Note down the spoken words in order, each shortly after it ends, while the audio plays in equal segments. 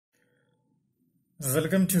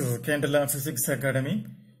Welcome to Candela Physics Academy.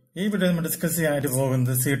 This video we discuss the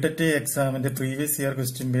Ctet exam and the previous year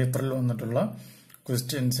question paper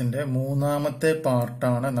questions in the Moonamate part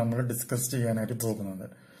we discussed the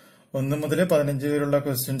one the 15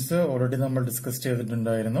 questions already discussed in the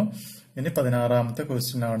 16th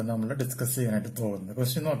question we discuss the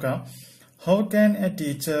question how can a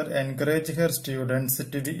teacher encourage her students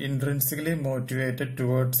to be intrinsically motivated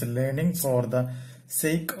towards learning for the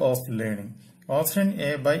sake of learning? Option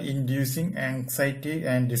A, by inducing anxiety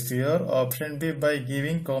and fear. Option B, by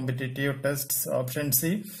giving competitive tests. Option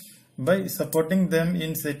C, by supporting them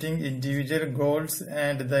in setting individual goals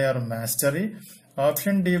and their mastery.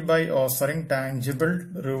 Option D, by offering tangible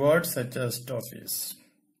rewards such as trophies.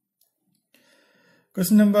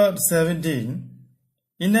 Question number 17.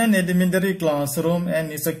 In an elementary classroom,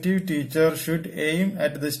 an effective teacher should aim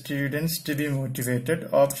at the students to be motivated.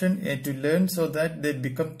 Option A, to learn so that they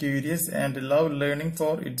become curious and love learning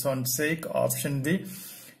for its own sake. Option B,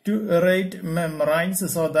 to memorize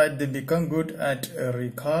so that they become good at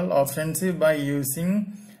recall. Option C, by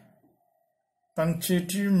using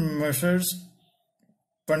punitive measures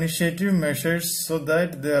so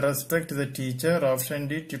that they respect the teacher. Option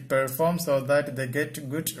D, to perform so that they get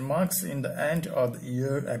good marks in the end of the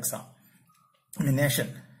year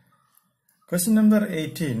examination. Question number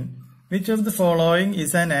 18. Which of the following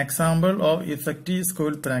is an example of effective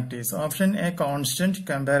school practice? Option A, constant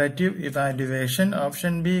comparative evaluation.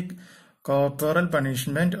 Option B, corporal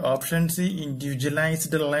punishment. Option C,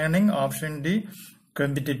 individualized learning. Option D,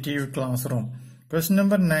 competitive classroom. Question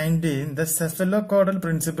number 19. The cephalocaudal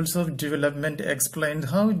principles of development explains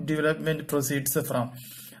how development proceeds from.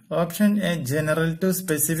 Option A, general to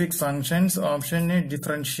specific functions. Option A,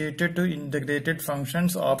 differentiated to integrated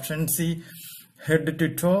functions. Option C, head to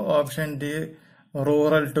toe. Option D,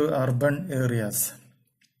 rural to urban areas.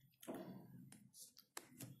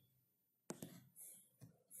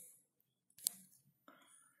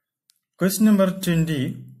 Question number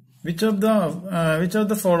 20. Which of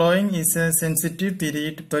the following is a sensitive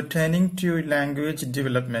period pertaining to language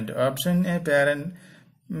development? Option A,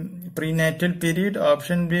 prenatal period.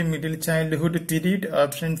 Option B, middle childhood period.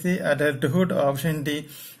 Option C, adulthood. Option D,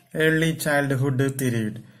 early childhood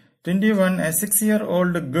period. 21. A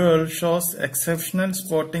 6-year-old girl shows exceptional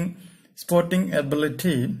sporting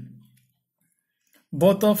ability.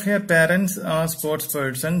 Both of her parents are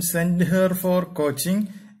sportspersons. Send her for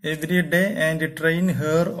coaching every day and train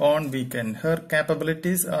her on weekend. Her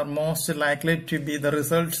capabilities are most likely to be the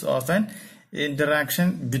results of an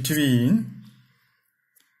interaction between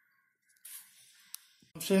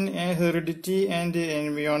Option A, heredity and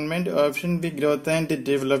environment. Option B, growth and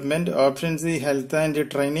development. Option C, health and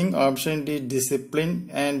training. Option D, discipline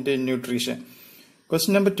and nutrition.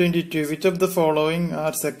 Question number 22. Which of the following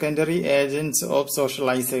are secondary agents of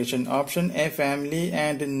socialization? Option A, family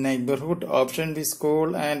and neighborhood. Option B,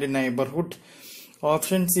 school and neighborhood.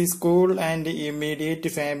 Option C, school and immediate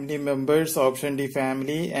family members. Option D,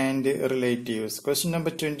 family and relatives. Question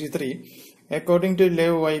number 23. According to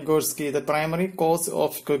Lev Vygotsky, the primary cause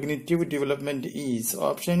of cognitive development is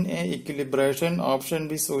Option A, equilibration. Option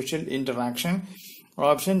B, social interaction.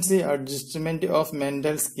 Option C, adjustment of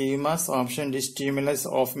mental schemas. Option D, stimulus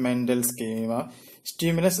of mental schema.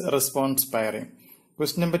 Stimulus response pairing.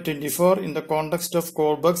 Question number 24. In the context of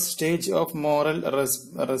Kohlberg's stage of moral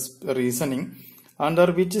reasoning,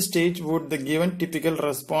 under which stage would the given typical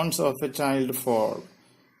response of a child fall?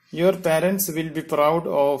 Your parents will be proud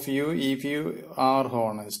of you if you are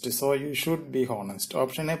honest, so you should be honest.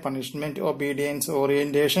 Option A, punishment obedience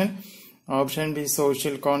orientation. Option B,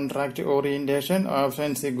 social contract orientation.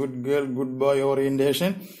 Option C, good girl, good boy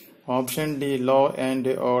orientation. Option D, law and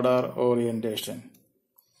order orientation.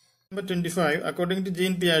 Number 25. According to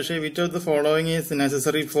Jean Piaget, which of the following is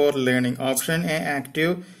necessary for learning? Option A,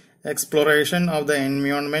 active exploration of the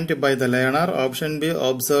environment by the learner. Option B,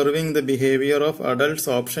 observing the behavior of adults.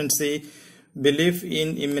 Option C, belief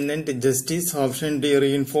in imminent justice. Option D,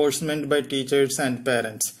 reinforcement by teachers and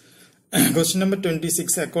parents. Question number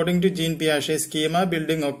 26. According to Jean Piaget, schema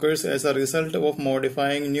building occurs as a result of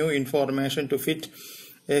modifying new information to fit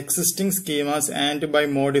existing schemas and by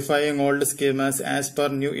modifying old schemas as per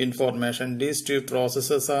new information. These two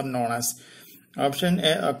processes are known as Option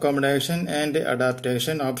A, accommodation and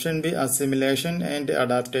adaptation. Option B, assimilation and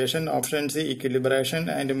adaptation. Option C, equilibration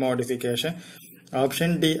and modification.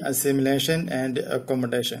 Option D, assimilation and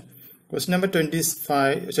accommodation. Question number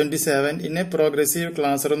 27. In a progressive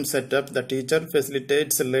classroom setup, the teacher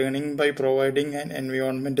facilitates learning by providing an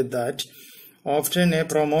environment that Option A,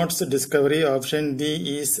 promotes discovery. Option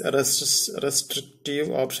B is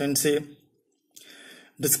restrictive. Option C,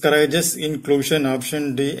 discourages inclusion.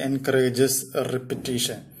 Option D encourages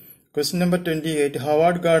repetition. Question number 28.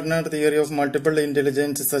 Howard Gardner theory of multiple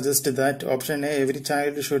intelligence suggests that option A, every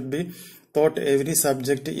child should be taught every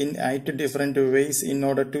subject in 8 different ways in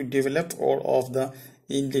order to develop all of the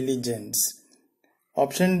intelligence.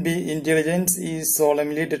 Option B, intelligence is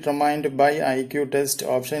solemnly determined by IQ test.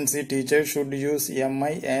 Option C, teachers should use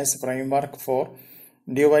MI as framework for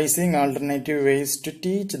devising alternative ways to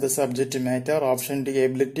teach the subject matter. Option D,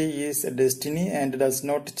 ability is destiny and does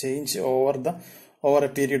not change over a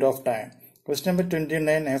period of time. Question number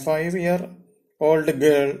 29. A 5-year-old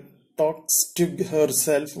girl talks to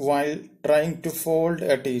herself while trying to fold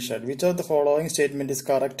a t-shirt. Which of the following statement is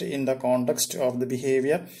correct in the context of the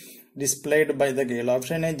behavior displayed by the girl?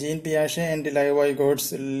 Option A, Jean Piaget and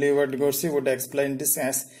Levi-Vygotsky would explain this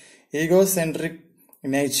as egocentric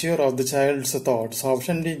nature of the child's thoughts.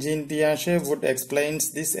 Option D, Jean Piaget would explain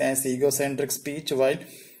this as egocentric speech, while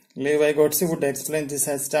Levi-Vygotsky would explain this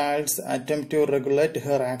as child's attempt to regulate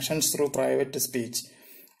her actions through private speech.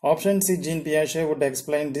 Option C, Jean Piaget would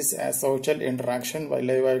explain this as social interaction, while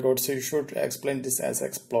Levi-Vygotsky should explain this as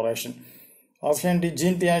exploration. Option D,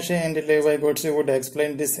 Jean Piaget and Levi-Vygotsky would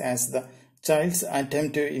explain this as the child's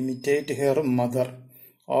attempt to imitate her mother.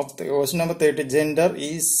 Question number 30. Gender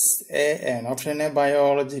is an. Option A,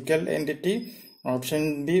 biological entity.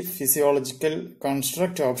 Option B, physiological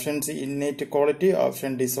construct. Option C, innate quality.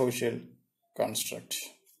 Option D, social construct.